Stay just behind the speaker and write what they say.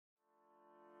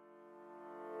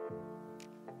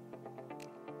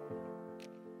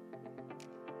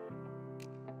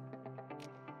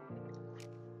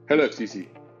Hello FCC,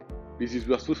 this is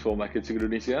Blastus from Marketing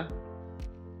Indonesia.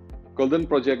 Golden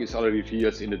project is already 3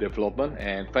 years in the development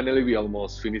and finally we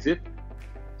almost finished it.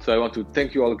 So I want to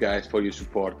thank you all guys for your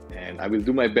support and I will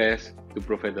do my best to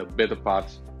provide the better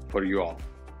parts for you all.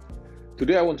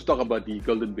 Today I want to talk about the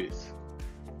Golden Base.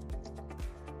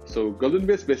 So Golden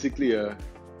Base basically a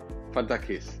Fanta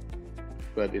case,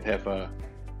 but it have a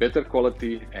better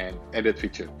quality and added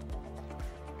feature.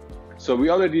 So we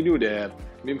already knew that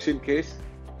Mimshin case,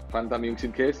 Fanta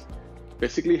Mimshin case,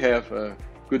 basically have a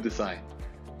good design,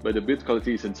 but the build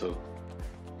quality isn't so.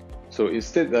 So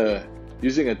instead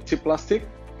using a cheap plastic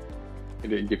in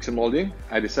the injection molding,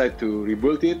 I decided to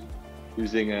rebuild it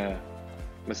using a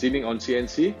machining on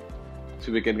CNC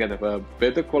so we can get a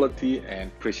better quality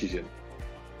and precision.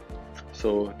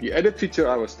 So the added feature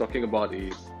I was talking about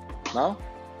is now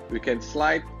we can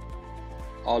slide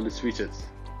all the switches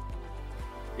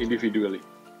individually.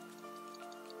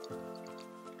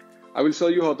 I will show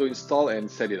you how to install and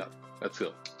set it up. Let's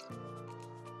go.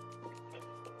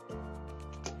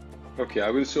 Okay, I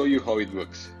will show you how it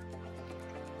works.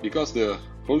 Because the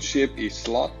hole shape is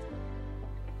slot,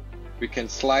 we can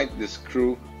slide the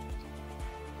screw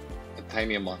a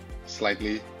tiny amount,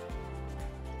 slightly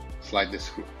slide the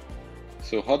screw.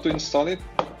 So how to install it?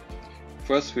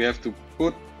 First we have to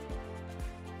put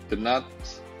the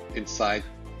nuts inside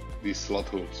these slot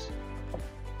holes.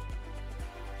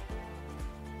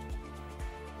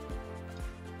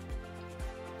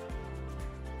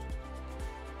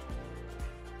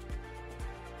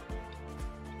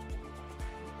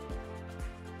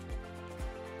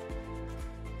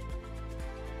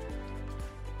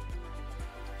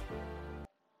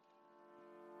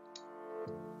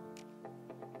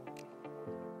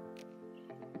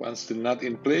 Once the nut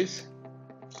in place,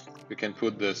 we can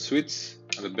put the switch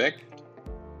at the back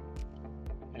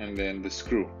and then the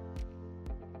screw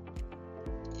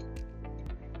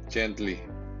gently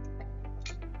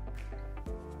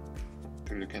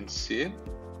till you can see it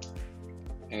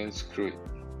and screw it,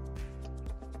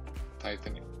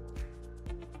 tighten it,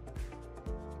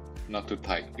 not too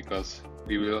tight because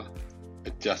we will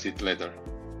adjust it later.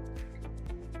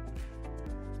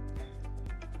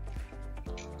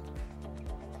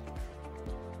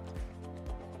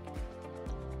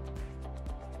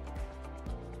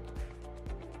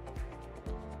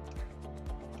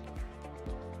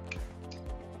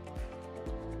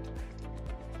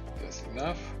 That's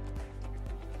enough.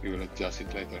 We will adjust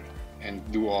it later and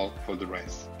do all for the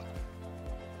rest.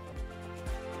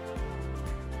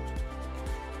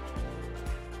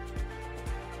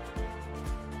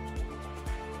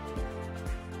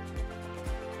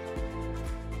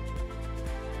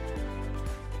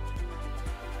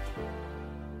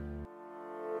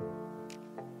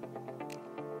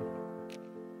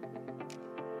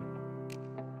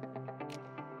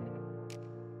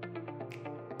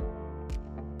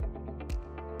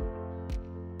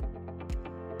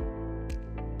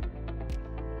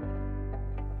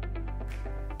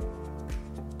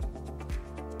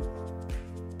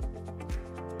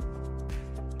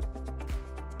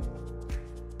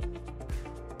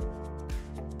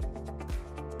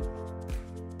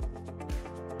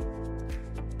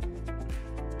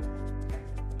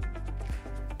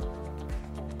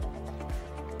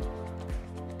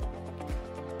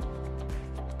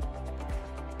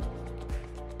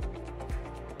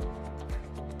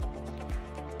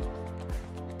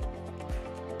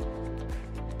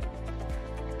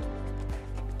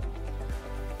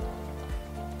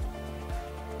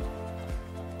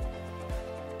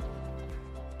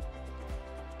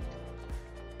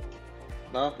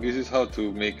 Now this is how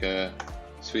to make a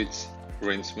switch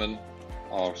arrangement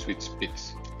or switch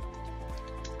picks.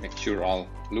 Make sure all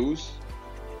loose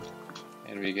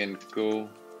and we can go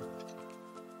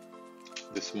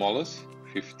the smallest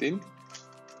 15,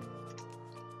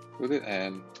 put it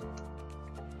and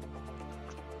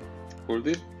hold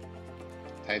it,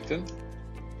 tighten.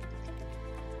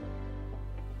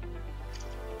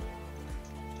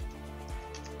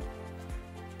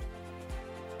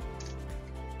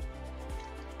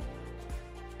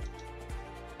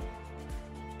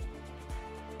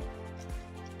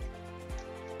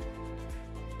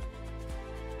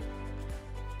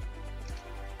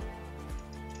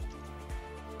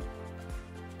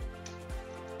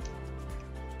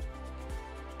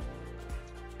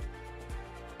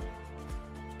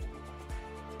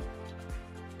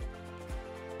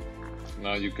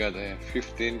 Now you got a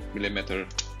 15mm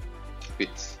pitch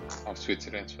of switch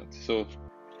arrangement. So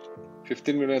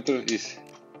 15mm is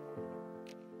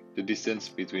the distance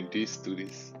between this to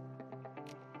this.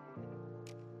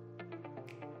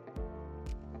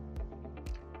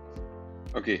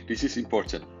 Okay, this is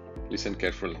important. listen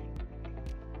carefully.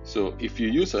 So if you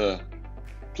use a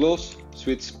close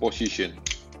switch position,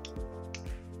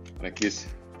 like this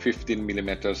 15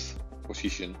 millimeters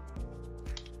position,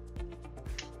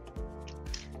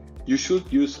 you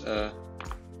should use a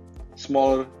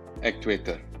smaller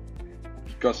actuator,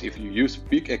 because if you use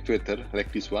big actuator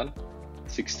like this one,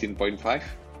 16.5,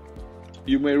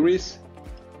 you may risk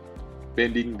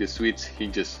bending the switch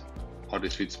hinges or the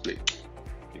switch plate.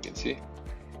 You can see,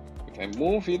 if I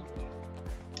move it,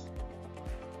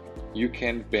 you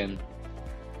can bend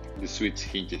the switch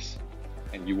hinges,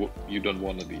 and you don't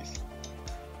want this.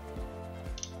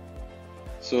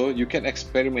 So you can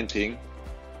experimenting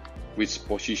which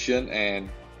position and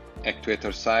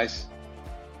actuator size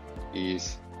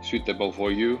is suitable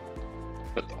for you,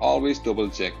 but always double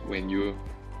check when you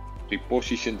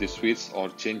reposition the switch or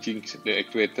changing the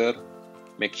actuator.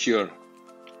 Make sure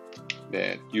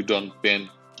that you don't bend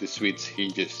the switch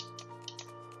hinges.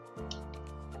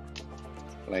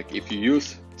 Like if you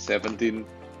use 17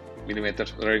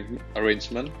 millimeters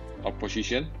arrangement or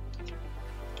position,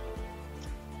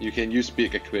 you can use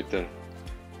big actuator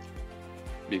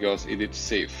because it is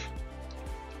safe.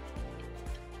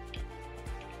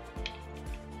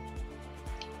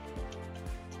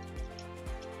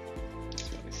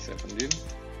 This one is 17.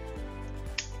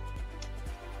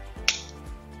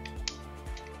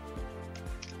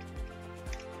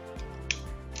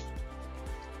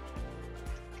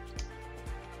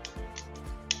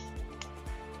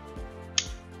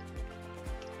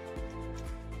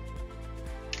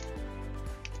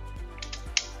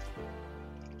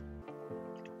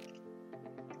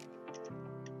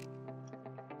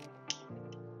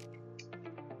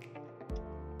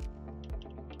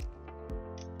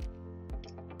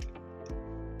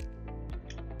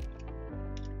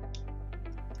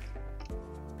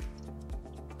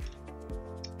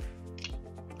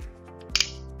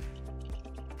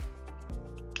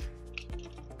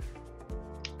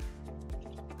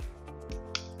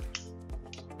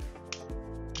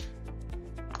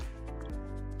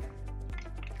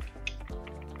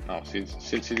 Now,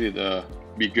 since it is a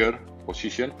bigger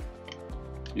position,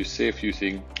 you save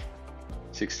using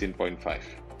 16.5.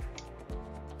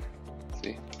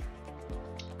 See?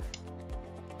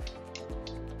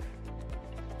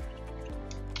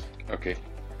 Okay.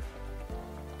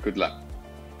 Good luck.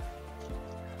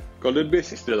 Golden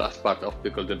Base is the last part of the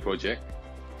Golden project.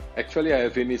 Actually, I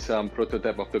have finished some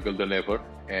prototype of the Golden Lever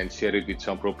and share it with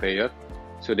some pro player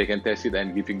so they can test it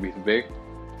and giving me feedback.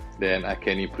 Then I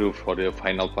can improve for the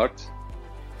final parts.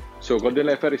 So Golden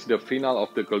Lever is the final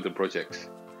of the Golden projects,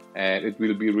 and it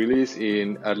will be released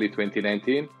in early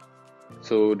 2019.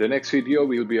 So the next video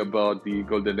will be about the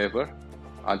Golden Lever.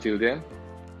 Until then,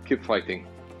 keep fighting.